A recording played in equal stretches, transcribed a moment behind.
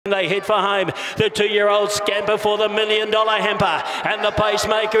They head for home. The 2-year-old scamper for the $1 million hamper. And the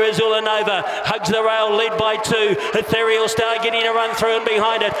pacemaker is Ulanova. Hugs the rail, led by 2. Ethereal Star getting a run through and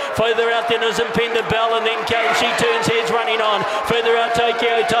behind it. Further out then is Impended Bell, and then came She Turns Heads running on. Further out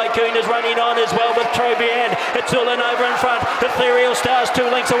Tokyo Tycoon is running on as well with Trobian. It's Ulanova in front. Ethereal Star's 2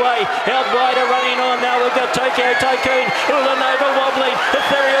 lengths away. Out wider running on now. We've got Tokyo Tycoon. Ulanova wobbling.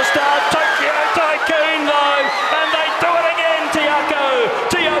 Ethereal Star. Tokyo Tycoon though. And they do it again.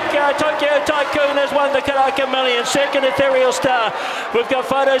 Tokyo Tycoon has won the Karaka Million. Second, Ethereal Star. We've got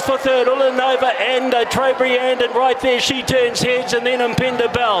photos for third. Ulanova and Trobriand, and right there She Turns Heads, and then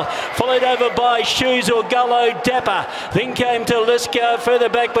Impenda Bell. Followed over by Shoes or Gullo Dapper. Then came to Liska. Further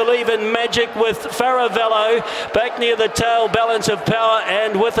back, Believe in Magic with Faravello. Back near the tail, Balance of Power,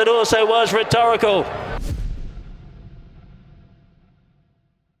 and with it also was Rhetorical.